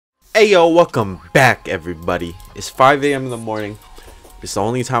Hey yo, welcome back everybody. It's 5 a.m. in the morning. It's the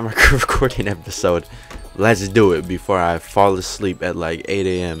only time I can record an episode. Let's do it before I fall asleep at like 8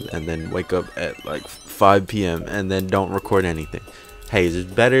 a.m. and then wake up at like 5 p.m. and then don't record anything. Hey,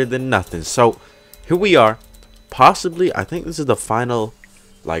 it's better than nothing. So here we are. Possibly, I think this is the final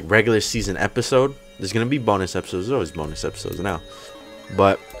like regular season episode. There's gonna be bonus episodes. There's always bonus episodes now.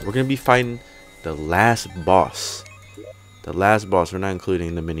 But we're gonna be fighting the last boss. The last boss. We're not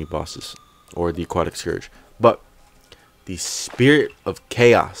including the mini bosses or the aquatic scourge, but the spirit of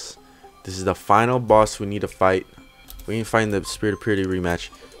chaos. This is the final boss we need to fight. We need to find the spirit of purity rematch.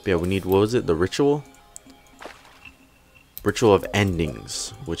 But yeah, we need, what was it, the ritual of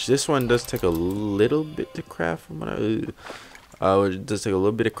endings, which this one does take a little bit to craft from what it does take a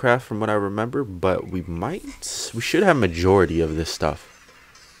little bit of craft from what I remember, but we should have majority of this stuff.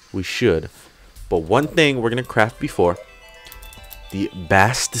 We should. But one thing we're gonna craft before the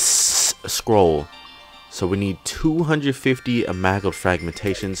Bast scroll. So we need 250 amalgam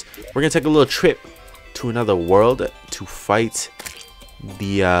fragmentations. We're gonna take a little trip to another world to fight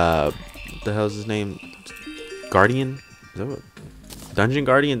the what the hell's his name? Guardian? Is that what? Dungeon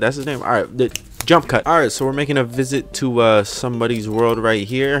Guardian? That's his name? Alright, the jump cut. Alright, so we're making a visit to somebody's world right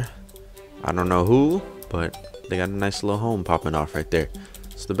here. I don't know who, but they got a nice little home popping off right there.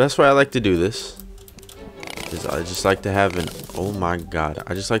 So the best way I like to do this is I just like to have an, oh my god,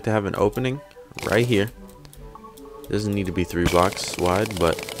 I just like to have an opening right here. Doesn't need to be 3 blocks wide,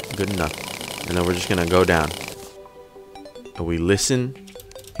 but good enough. And then we're just gonna go down and we listen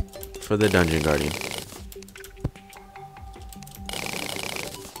for the Dungeon Guardian.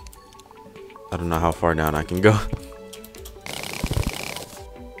 I don't know how far down I can go.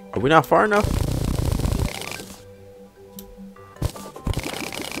 Are we not far enough?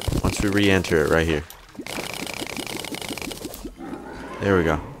 Once we re-enter it right here. There we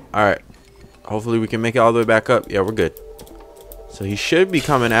go. Alright. Hopefully we can make it all the way back up. Yeah, we're good. So he should be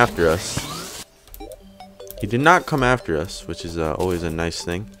coming after us. He did not come after us, which is always a nice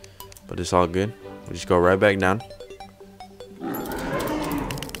thing. But it's all good. We just go right back down.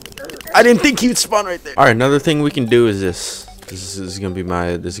 I didn't think he'd spawn right there. Alright, another thing we can do is this. This is gonna be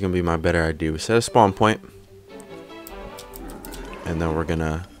my better idea. We set a spawn point. And then we're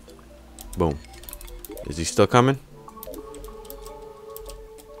gonna boom. Is he still coming?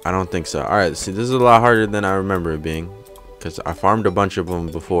 I don't think so. Alright, see, this is a lot harder than I remember it being, because I farmed a bunch of them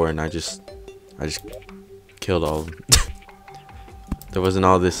before and I just killed all of them. There wasn't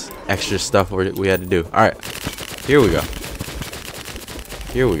all this extra stuff we had to do. Alright, here we go.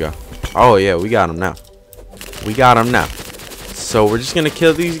 Here we go. Oh yeah, we got him now. We got him now. So we're just gonna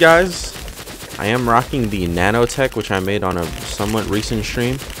kill these guys. I am rocking the nanotech, which I made on a somewhat recent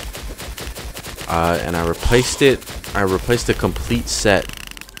stream, and I replaced the complete set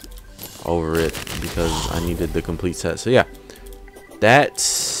over it because I needed the complete set. So yeah,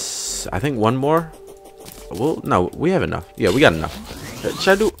 that's, I think, one more. Well, no, we have enough. Yeah, we got enough.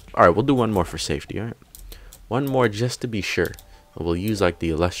 Should I do? All right, we'll do one more for safety. All right, one more just to be sure. We'll use like the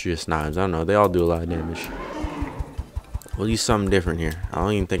illustrious knives. I don't know, they all do a lot of damage. We'll use something different here. I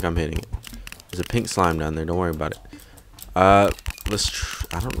don't even think I'm hitting it. There's a pink slime down there, don't worry about it. I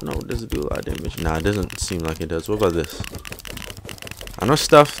don't know, does it do a lot of damage? Nah, it doesn't seem like it does. What about this? I know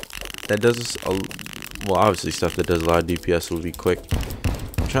stuff that does well, obviously stuff that does a lot of DPS will be quick.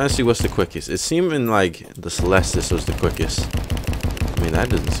 I'm trying to see what's the quickest. It seemed in like the Celestis was the quickest. I mean, that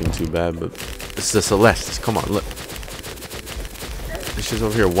doesn't seem too bad, but it's the Celestis. Come on, look. This shit's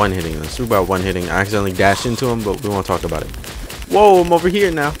over here one-hitting. Let's do about one-hitting. I accidentally dashed into him, but we won't talk about it. Whoa, I'm over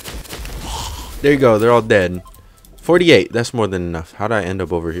here now. There you go, they're all dead. 48, that's more than enough. How did I end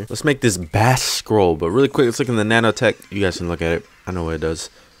up over here? Let's make this Bast scroll, but really quick, let's look in the nanotech. You guys can look at it. I know what it does.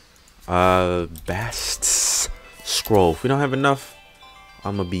 Bast scroll. If we don't have enough,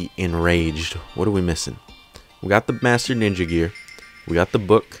 I'm gonna be enraged. What are we missing? We got the Master Ninja gear. We got the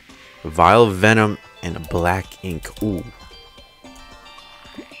book, Vile Venom, and black ink. Ooh.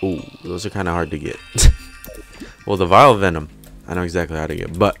 Ooh, those are kind of hard to get. Well, the Vile Venom, I know exactly how to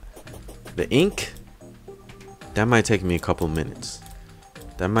get, but the ink, that might take me a couple minutes.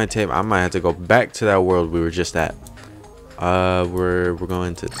 That might take, I might have to go back to that world we were just at. We're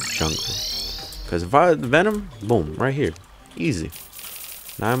going to the jungle. Because Venom, boom, right here. Easy.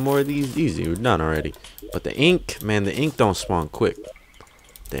 9 more of these, easy. We're done already. But the ink, man, the ink don't spawn quick.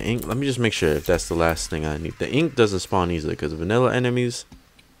 The ink, let me just make sure if that's the last thing I need. The ink doesn't spawn easily because vanilla enemies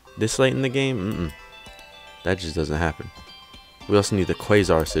this late in the game, that just doesn't happen. We also need the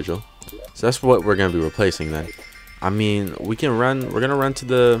Quasar sigil. So that's what we're going to be replacing then. I mean, we can run, we're going to run to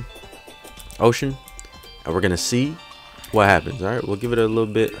the ocean and we're going to see what happens. All right, we'll give it a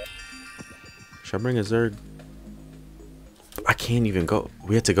little bit Should I bring a Zerg? I can't even go.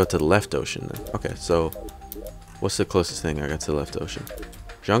 We have to go to the left ocean then. Okay, so what's the closest thing I got to the left ocean?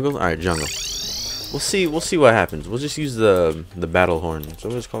 Jungle? Alright, jungle. We'll see what happens. We'll just use the battle horn. So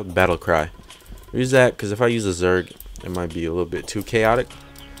what it's called? Battle cry. Use that because if I use a Zerg, it might be a little bit too chaotic.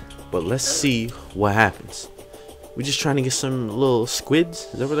 But let's see what happens. We're just trying to get some little squids.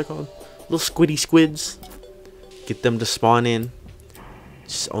 Is that what they're called? Little squiddy squids. Get them to spawn in.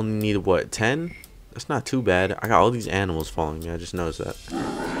 Just only need what, 10? That's not too bad. I got all these animals following me. I just noticed that.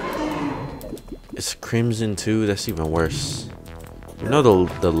 It's crimson too. That's even worse. You know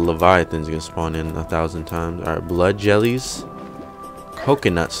the Leviathan's gonna spawn in 1,000 times. Alright, blood jellies.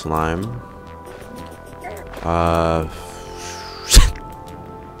 Coconut slime.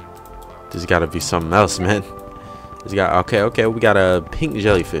 There's gotta be something else, man. Okay, we got a pink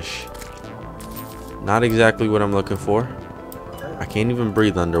jellyfish. Not exactly what I'm looking for. I can't even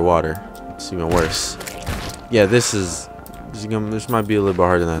breathe underwater. It's even worse. Yeah, this might be a little bit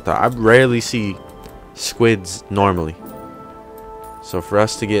harder than I thought. I rarely see squids normally. So for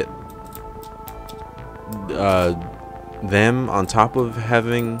us to get them on top of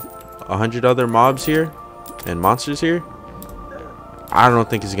having 100 other mobs here and monsters here, I don't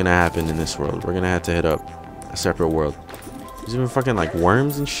think it's gonna happen in this world. We're gonna have to hit up a separate world. There's even fucking like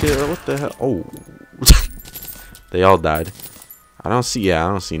worms and shit. What the hell? Oh, they all died. I don't see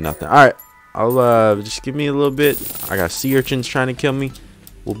nothing. All right, I'll just give me a little bit. I got sea urchins trying to kill me.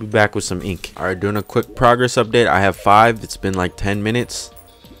 We'll be back with some ink. All right, doing a quick progress update. I have 5. It's been like 10 minutes.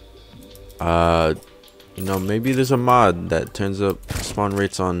 You know, maybe there's a mod that turns up spawn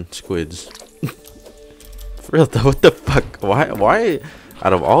rates on squids. For real though, what the fuck? Why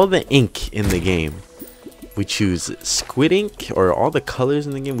out of all the ink in the game, we choose squid ink, or all the colors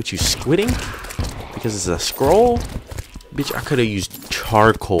in the game, we choose squid ink? Because it's a scroll? Bitch, I could have used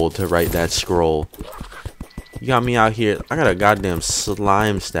charcoal to write that scroll. You got me out here. I got a goddamn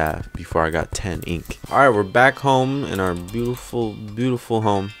slime staff before I got 10 ink. Alright, we're back home in our beautiful, beautiful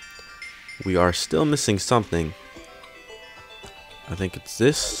home. We are still missing something. I think it's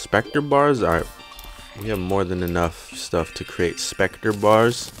this. Spectre bars. Alright. We have more than enough stuff to create spectre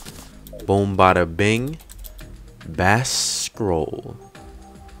bars. Boom, bada, bing. Bass scroll.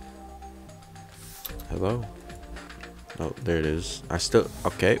 Hello? Oh, there it is.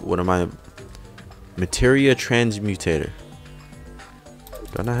 Okay, what am I? Materia transmutator.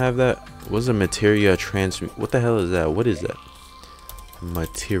 Don't I have that? What's a materia transmut? What the hell is that? What is that?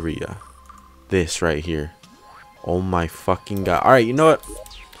 Materia. This right here. Oh my fucking god. Alright, you know what?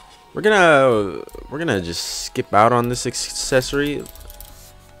 We're gonna just skip out on this accessory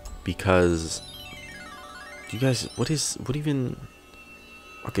because you guys, what even,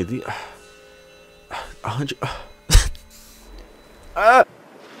 okay, the 100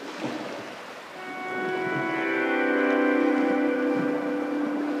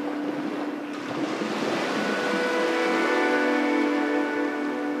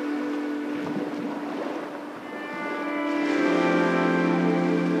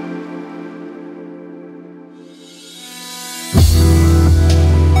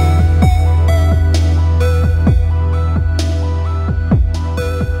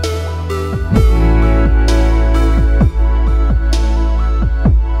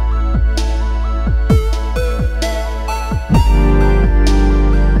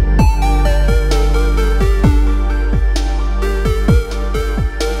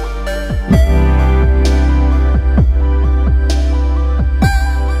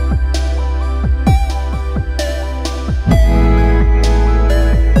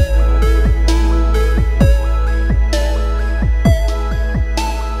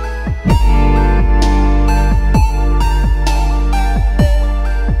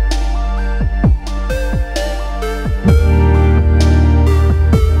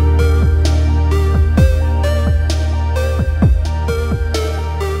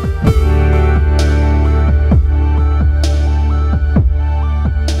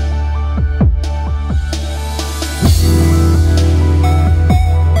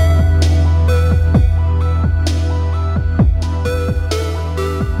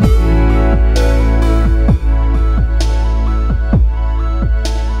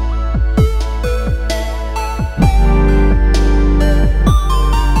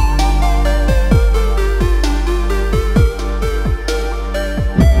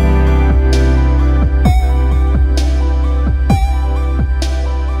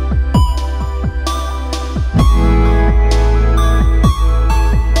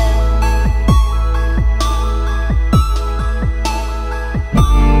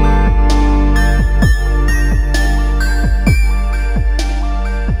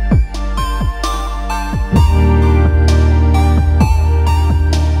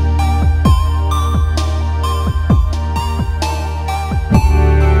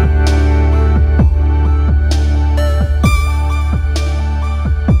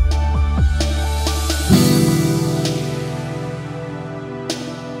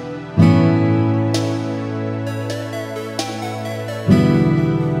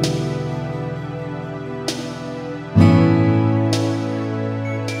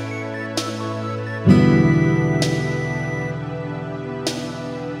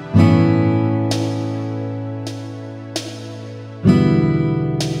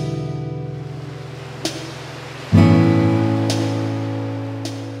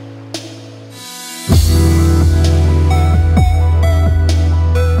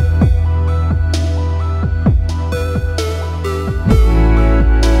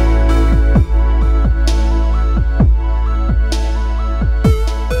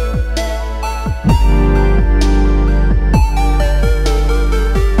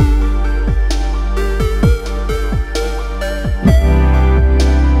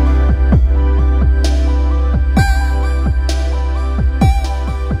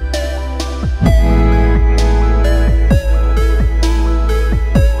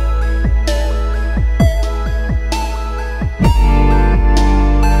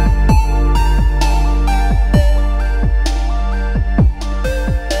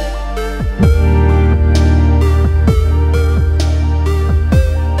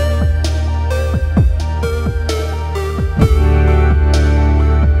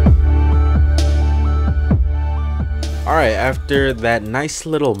 after that nice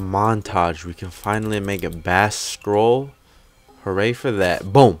little montage, we can finally make a bass scroll. Hooray for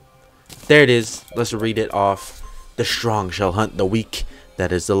that. Boom. There it is. Let's read it off. The strong shall hunt the weak.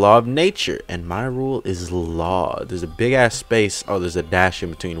 That is the law of nature. And my rule is law. There's a big ass space. Oh, there's a dash in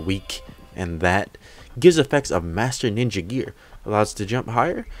between weak and that. Gives effects of Master Ninja Gear. Allows to jump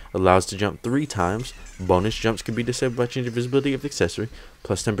higher. Allows to jump 3 times. Bonus jumps can be disabled by changing visibility of the accessory.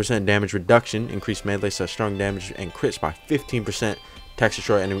 Plus 10% damage reduction. Increased melee slash strong damage and crits by 15%. Attacks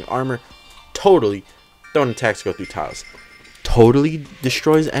destroy enemy armor. Totally. Throwing attacks go through tiles. Totally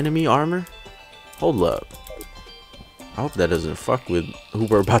destroys enemy armor? Hold up. I hope that doesn't fuck with who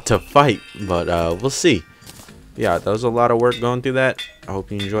we're about to fight. But we'll see. Yeah, that was a lot of work going through that. I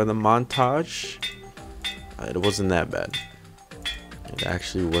hope you enjoy the montage. It wasn't that bad. It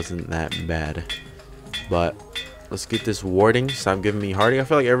actually wasn't that bad. But let's get this warding. Stop giving me hardy. I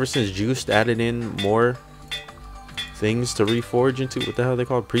feel like ever since Joost added in more things to reforge into, what the hell are they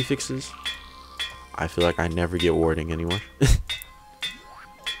called? Prefixes? I feel like I never get warding anymore.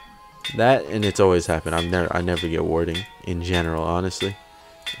 That, and it's always happened. I never get warding in general, honestly.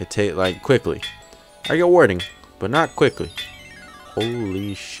 It take like quickly. I get warding, but not quickly.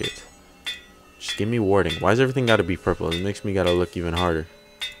 Holy shit. Just give me warding. Why does everything gotta be purple? It makes me gotta look even harder.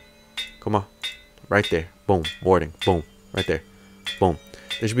 Come on. Right there. Boom. Warding. Boom. Right there. Boom.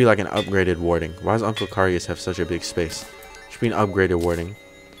 There should be like an upgraded warding. Why does Uncle Carius have such a big space? There should be an upgraded warding.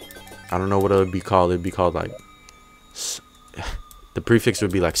 I don't know what it would be called. It'd be called like... The prefix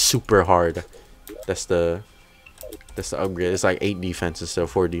would be like super hard. That's the upgrade. It's like 8 defense instead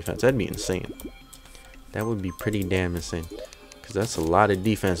of 4 defense. That'd be insane. That would be pretty damn insane. Because that's a lot of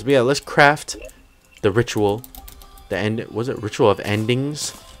defense. But yeah, let's craft the ritual. The end. Was it ritual of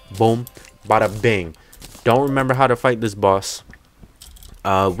endings? Boom. Bada bing. Don't remember how to fight this boss.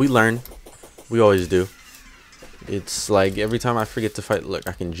 We learn. We always do. It's like every time I forget to fight. Look,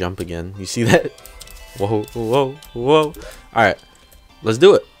 I can jump again. You see that? Whoa, whoa, whoa. Alright. Let's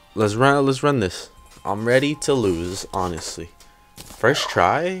do it. Let's run this. I'm ready to lose, honestly. First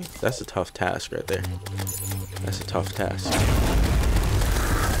try? That's a tough task right there. That's a tough task.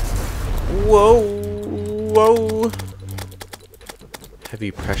 Whoa. Whoa. Heavy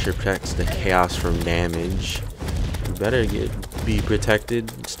pressure protects the chaos from damage. You better be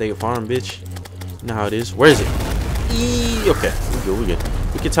protected. Stay farm, bitch. You know how it is. Where is it? Okay. We good.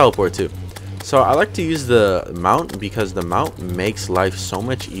 We can teleport too. So I like to use the mount because the mount makes life so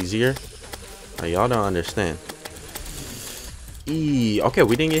much easier. Y'all don't understand. Okay,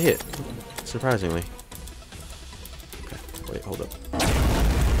 we didn't get hit. Surprisingly. Okay, wait, hold up.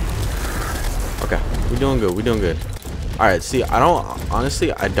 Okay, we're doing good. We're doing good. Alright, see, I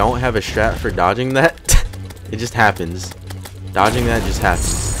don't have a strat for dodging that. It just happens. Dodging that just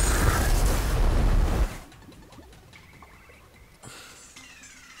happens.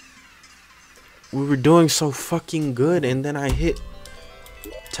 We were doing so fucking good, and then I hit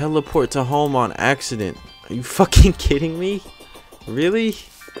teleport to home on accident. Are you fucking kidding me? Really?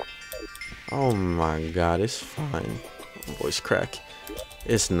 Oh my god, it's fine. Voice crack.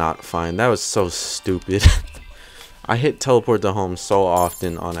 It's not fine. That was so stupid. I hit teleport to home so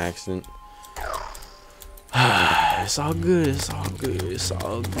often on accident. It's all good. It's all good. It's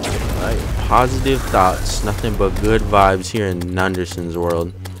all good. Right? Positive thoughts. Nothing but good vibes here in Nunderson's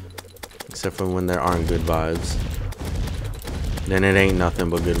world. Except for when there aren't good vibes. Then it ain't nothing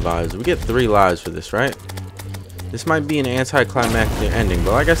but good vibes. We get 3 lives for this, right? This might be an anticlimactic ending,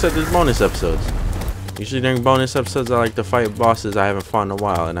 but like I said, there's bonus episodes. Usually during bonus episodes, I like to fight bosses I haven't fought in a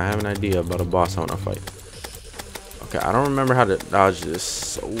while, and I have an idea about a boss I want to fight. Okay, I don't remember how to dodge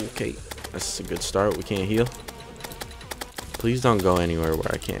this. Okay, that's a good start. We can't heal. Please don't go anywhere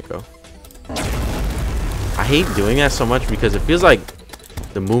where I can't go. I hate doing that so much because it feels like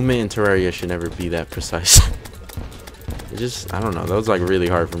the movement in Terraria should never be that precise. It just, I don't know. That was like really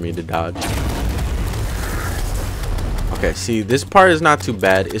hard for me to dodge. Okay, see, this part is not too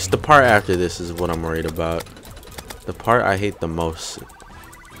bad. It's the part after this is what I'm worried about. The part I hate the most.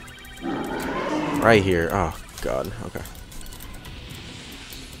 Right here. Oh, God. Okay.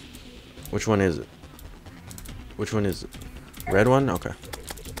 Which one is it? Which one is it? Red one? Okay.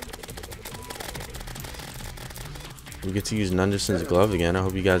 We get to use Nunderson's glove again. I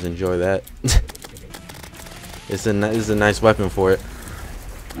hope you guys enjoy that. It's a nice weapon for it.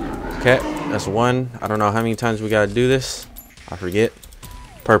 Okay, that's 1. I don't know how many times we gotta do this. I forget.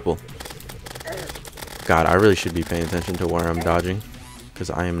 Purple. God, I really should be paying attention to where I'm dodging,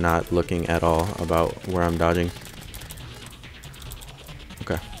 because I am not looking at all about where I'm dodging.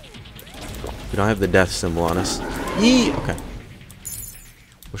 Okay. We don't have the death symbol on us. Yee! Okay.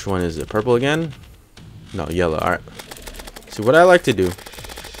 Which one is it? Purple again? No, yellow. Alright. So See, what I like to do,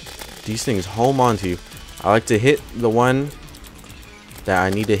 these things home onto you. I like to hit the one that I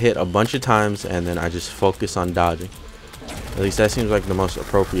need to hit a bunch of times, and then I just focus on dodging. At least that seems like the most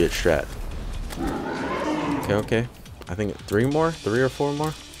appropriate strat. Okay. I think 3 or 4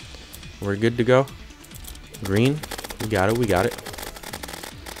 more. We're good to go. Green. We got it.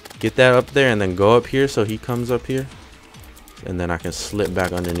 Get that up there and then go up here so he comes up here. And then I can slip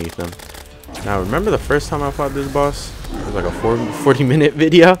back underneath him. Now, remember the first time I fought this boss? It was like a 40-minute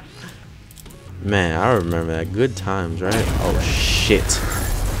video. Man, I remember that. Good times, right? Oh, shit.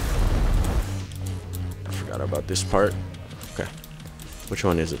 I forgot about this part. Okay. Which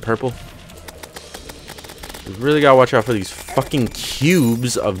one is it? Purple? We really gotta watch out for these fucking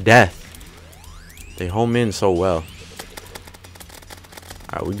cubes of death. They home in so well.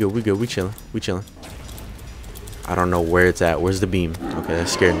 Alright, we good. We chilling. I don't know where it's at. Where's the beam? Okay, that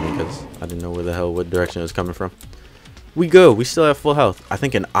scared me because I didn't know what direction it was coming from. We go. We still have full health. I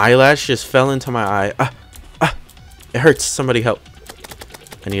think an eyelash just fell into my eye. It hurts. Somebody help.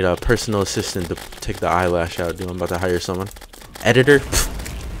 I need a personal assistant to take the eyelash out. Dude, I'm about to hire someone. Editor? Pfft,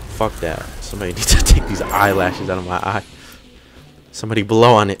 fuck that. Somebody needs to take these eyelashes out of my eye. Somebody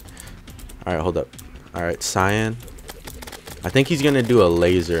blow on it. Alright, hold up. Alright, cyan. I think he's gonna do a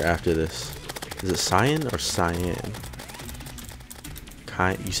laser after this. Is it cyan or cyan?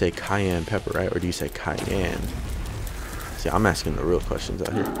 You say cayenne pepper, right? Or do you say cayenne? See, I'm asking the real questions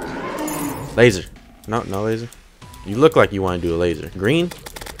out here. Laser. No laser. You look like you want to do a laser. Green?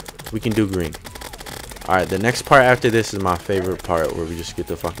 We can do green. Alright, the next part after this is my favorite part, where we just get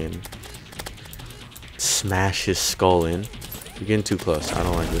to fucking smash his skull in. You're getting too close. I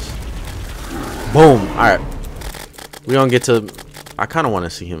don't like this. Boom! Alright. We don't get to... I kind of want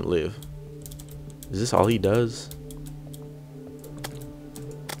to see him live. Is this all he does?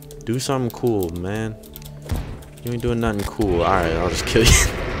 Do something cool, man. You ain't doing nothing cool. Alright, I'll just kill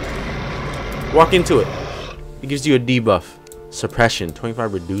you. Walk into it. It gives you a debuff. Suppression.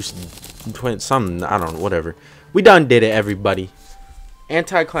 25 reduced. 20, something. I don't know. Whatever. We done did it, everybody.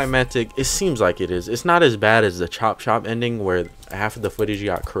 Anticlimactic. It seems like it is. It's not as bad as the Chop Chop ending, where half of the footage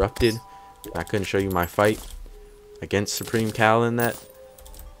got corrupted. I couldn't show you my fight against Supreme Cal in that.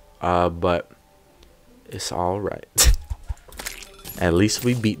 But it's alright. At least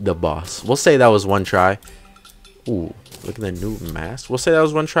we beat the boss. We'll say that was one try. Ooh, look at the new mask. We'll say that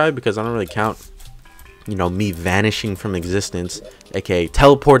was one try because I don't really count, you know, me vanishing from existence, aka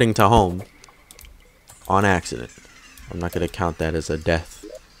teleporting to home on accident. I'm not going to count that as a death.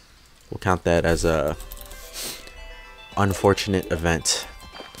 We'll count that as a unfortunate event.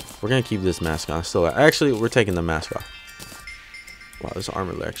 We're going to keep this mask on. Still, actually, we're taking the mask off. Wow, this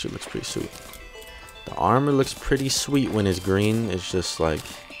armor actually looks pretty sweet. The armor looks pretty sweet when it's green. It's just like,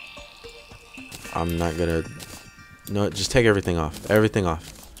 I'm not gonna, no, just take everything off. Everything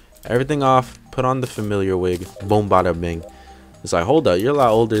off. Put on the familiar wig. Boom, bada, bing. It's like, hold up, you're a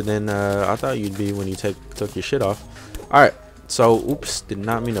lot older than I thought you'd be when you took your shit off. Alright, so, oops, did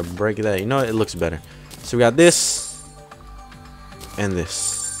not mean to break that. You know what, it looks better. So we got this and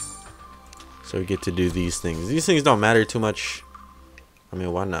this. So we get to do these things. These things don't matter too much. I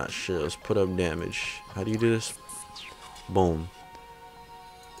mean, why not? Sure, let's put up damage. How do you do this? Boom.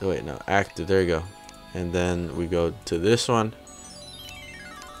 Oh, wait, no. Active. There you go. And then we go to this one.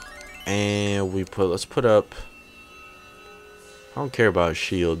 And we put, let's put up, I don't care about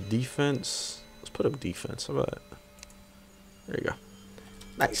shield. Defense. Let's put up defense. How about that? There you go.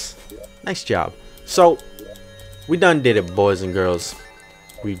 Nice. Nice job. So, we done did it, boys and girls.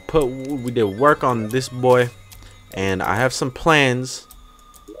 We did work on this boy. And I have some plans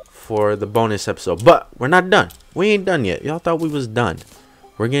for the bonus episode, but we're not done. We ain't done yet. Y'all thought we was done.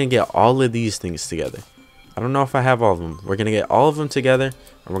 We're gonna get all of these things together. I don't know if I have all of them. We're gonna get all of them together,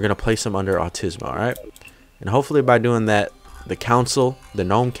 and we're gonna place them under AUTISMO. All right, and hopefully by doing that, the council, the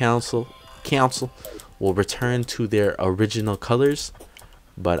GNOME council will return to their original colors.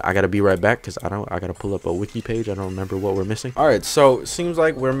 But I gotta be right back because I gotta pull up a wiki page. I don't remember what we're missing. All right, so it seems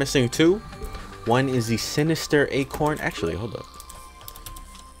like we're missing 2. One is the Sinister Acorn. Actually, hold up.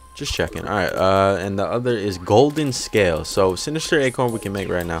 Just checking. Alright, and the other is Golden Scale. So, Sinister Acorn we can make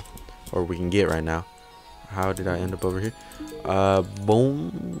right now. Or we can get right now. How did I end up over here?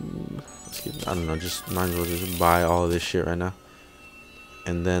 Boom. Let's get, I don't know, just might as well just buy all of this shit right now.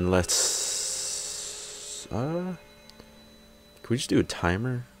 And then let's... can we just do a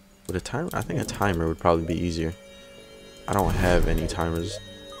timer? Would a timer? I think a timer would probably be easier. I don't have any timers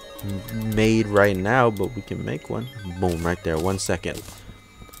made right now, but we can make one. Boom, right there. 1 second.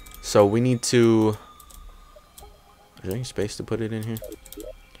 So we need to, is there any space to put it in here?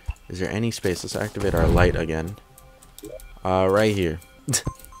 Is there any space? Let's activate our light again. Right here.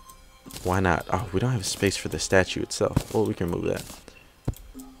 Why not? Oh, we don't have space for the statue itself. Well, we can move that.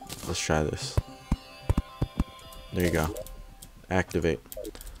 Let's try this. There you go. Activate.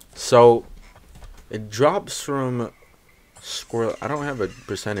 So it drops from squirrel. I don't have a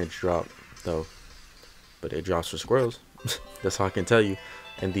percentage drop though, but it drops for squirrels. That's all I can tell you.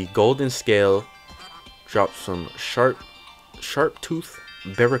 And the golden scale drops from sharp tooth,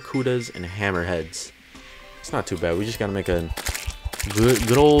 barracudas, and hammerheads. It's not too bad. We just gotta make a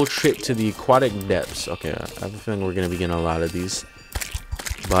good old trip to the aquatic depths. Okay, I have a feeling we're gonna be getting a lot of these,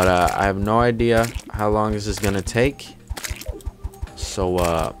 but I have no idea how long this is gonna take. So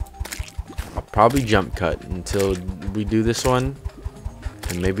I'll probably jump cut until we do this one,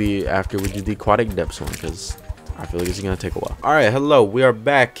 and maybe after we do the aquatic depths one, because I feel like it's gonna take a while. All right, hello, we are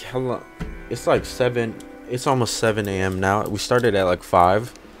back. Hello, it's like 7. It's almost 7 a.m. now. We started at like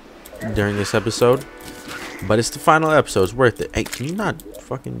 5 during this episode, but it's the final episode. It's worth it. Hey, can you not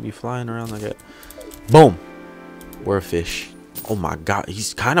fucking be flying around like that? Boom, we're a fish. Oh my god,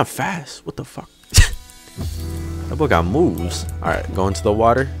 he's kind of fast. What the fuck? That boy got moves. All right, go into the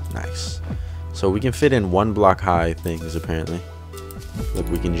water. Nice. So we can fit in 1 block high things apparently. Look,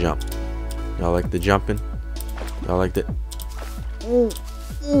 we can jump. Y'all like the jumping? Y'all like the... Ooh,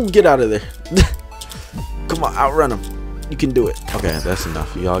 get out of there. Come on, outrun him. You can do it. Okay, that's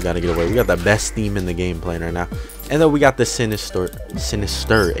enough. Y'all gotta get away. We got the best theme in the game playing right now. And then we got the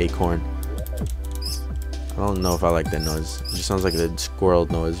sinister acorn. I don't know if I like that noise. It just sounds like the squirrel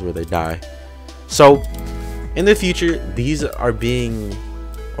noise where they die. So in the future, these are being,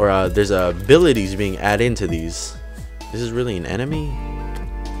 or there's abilities being added into these. This is really an enemy?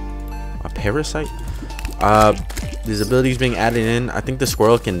 A parasite? These abilities being added in. I think the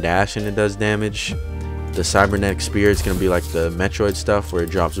squirrel can dash and it does damage. The cybernetic spear is going to be like the Metroid stuff where it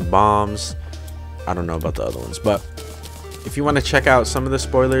drops bombs. I don't know about the other ones, but if you want to check out some of the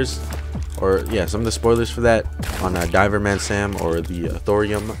spoilers, or yeah, some of the spoilers for that on Diverman Sam or the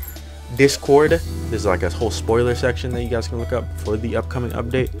Thorium Discord, there's like a whole spoiler section that you guys can look up for the upcoming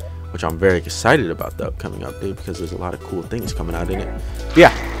update, which I'm very excited about the upcoming update because there's a lot of cool things coming out in it. But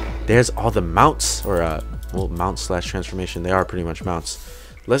yeah, there's all the mounts, or well, mount slash transformation. They are pretty much mounts.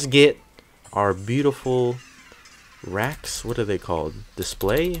 Let's get our beautiful racks. What are they called?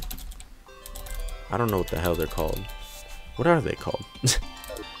 Display? I don't know what the hell they're called. What are they called?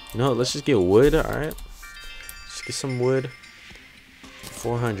 You know, let's just get wood. All right, let's get some wood.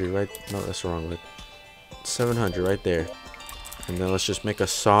 400, right? No, that's the wrong wood. 700 right there. And then let's just make a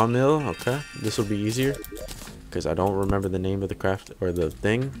sawmill. Okay, this will be easier because I don't remember the name of the craft or the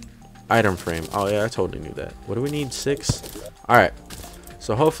thing. Item frame. Oh yeah, I totally knew that. What do we need? 6. All right,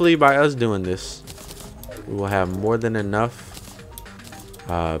 so hopefully by us doing this, we will have more than enough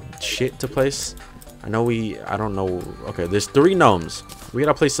shit to place. I don't know. Okay, there's 3 gnomes. We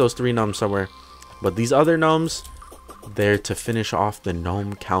gotta place those 3 gnomes somewhere, but these other gnomes, they're to finish off the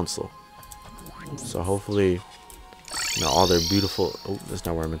gnome council. So hopefully, you know, all their beautiful, oh, that's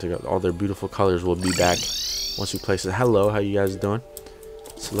not where I meant to go. All their beautiful colors will be back once we place it. Hello, how you guys doing?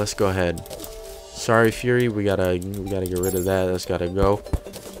 So let's go ahead. Sorry, Fury, we gotta get rid of that. That's gotta go.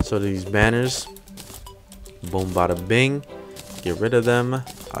 So these banners, boom, bada bing, get rid of them.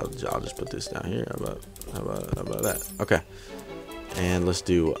 I'll just put this down here. How about that? Okay, and let's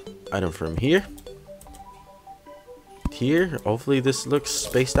do item from here. Here, hopefully this looks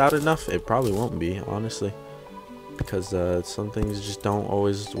spaced out enough. It probably won't be, honestly, because some things just don't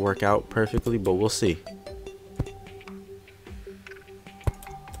always work out perfectly, but we'll see.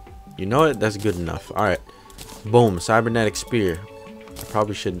 You know it, that's good enough. All right, boom, cybernetic spear. I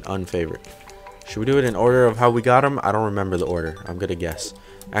probably should unfavorite. Should we do it in order of how we got them? I don't remember the order. I'm gonna guess.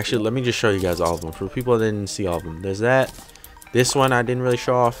 Actually, let me just show you guys all of them for people that didn't see all of them. There's that. This one I didn't really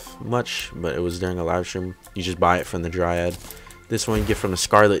show off much, but it was during a live stream. You just buy it from the Dryad. This one you get from the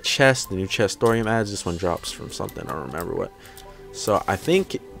Scarlet Chest, the new chest Thorium adds. This one drops from something, I don't remember what. So I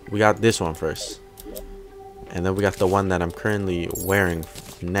think we got this one first, and then we got the one that I'm currently wearing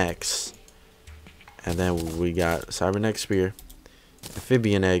next, and then we got Cybernetic Spear,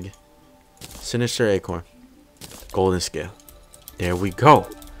 Amphibian Egg, Sinister Acorn, Golden Scale. There we go.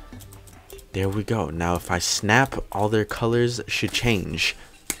 There we go. Now if I snap, all their colors should change.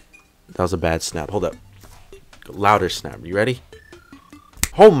 That was a bad snap. Hold up. Louder snap. You ready?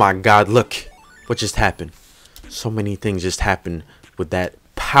 Oh my god, look what just happened. So many things just happened with that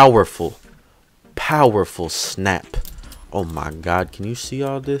powerful snap. Oh my god, can you see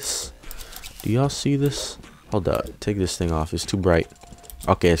all this? Do y'all see this? Hold up, take this thing off. It's too bright.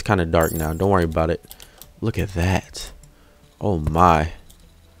 Okay, it's kind of dark now. Don't worry about it. Look at that. Oh my.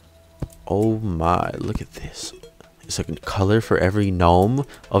 Oh my, look at this. It's a color for every gnome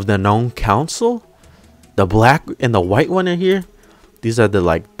of the gnome council. The black and the white one in here, these are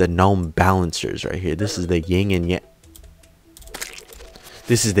the the gnome balancers right here. This is the yin and yang.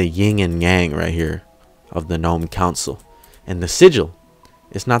 This is the yin and yang right here of the gnome council. And the sigil,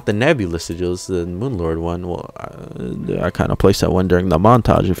 it's not the nebula sigil, it's the Moonlord one. Well, I kind of placed that one during the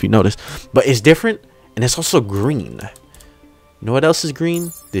montage, if you notice. But it's different, and it's also green. You know what else is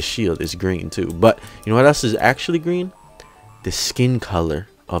green? This shield is green too. But you know what else is actually green? The skin color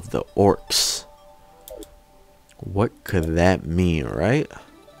of the orcs. What could that mean, right?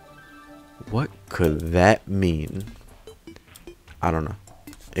 What could that mean? I don't know.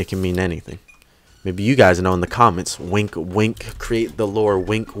 It can mean anything. Maybe you guys know in the comments. Wink, wink. Create the lore.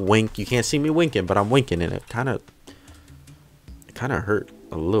 Wink, wink. You can't see me winking, but I'm winking, and it kind of hurt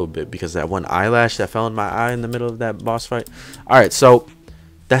a little bit because that one eyelash that fell in my eye in the middle of that boss fight. All right, so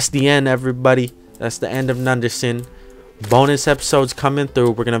that's the end, everybody. That's the end of GNUNDERSON. Bonus episodes coming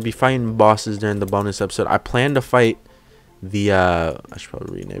through. We're gonna be fighting bosses during the bonus episode. I plan to fight the I should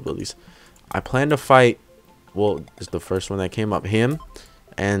probably re-enable these. I plan to fight, well, it's the first one that came up, him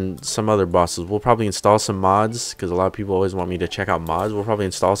and some other bosses. We'll probably install some mods because a lot of people always want me to check out mods. We'll probably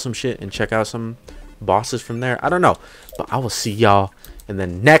install some shit and check out some bosses from there. I don't know, but I will see y'all in the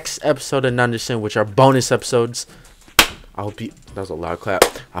next episode of GNUNDERSON, which are bonus episodes. I hope you, that was a loud clap.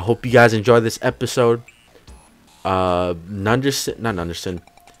 I hope you guys enjoy this episode. GNUNDERSON, not GNUNDERSON,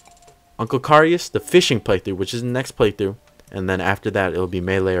 Uncle Carius, the fishing playthrough, which is the next playthrough, and then after that it'll be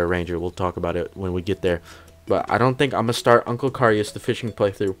Melee or Ranger. We'll talk about it when we get there, but I don't think I'm gonna start Uncle Carius, the fishing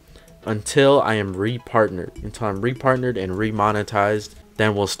playthrough, until I am repartnered, until I'm repartnered and remonetized.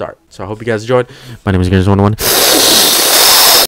 Then we'll start. So I hope you guys enjoyed. My name is GNUNDERSON101.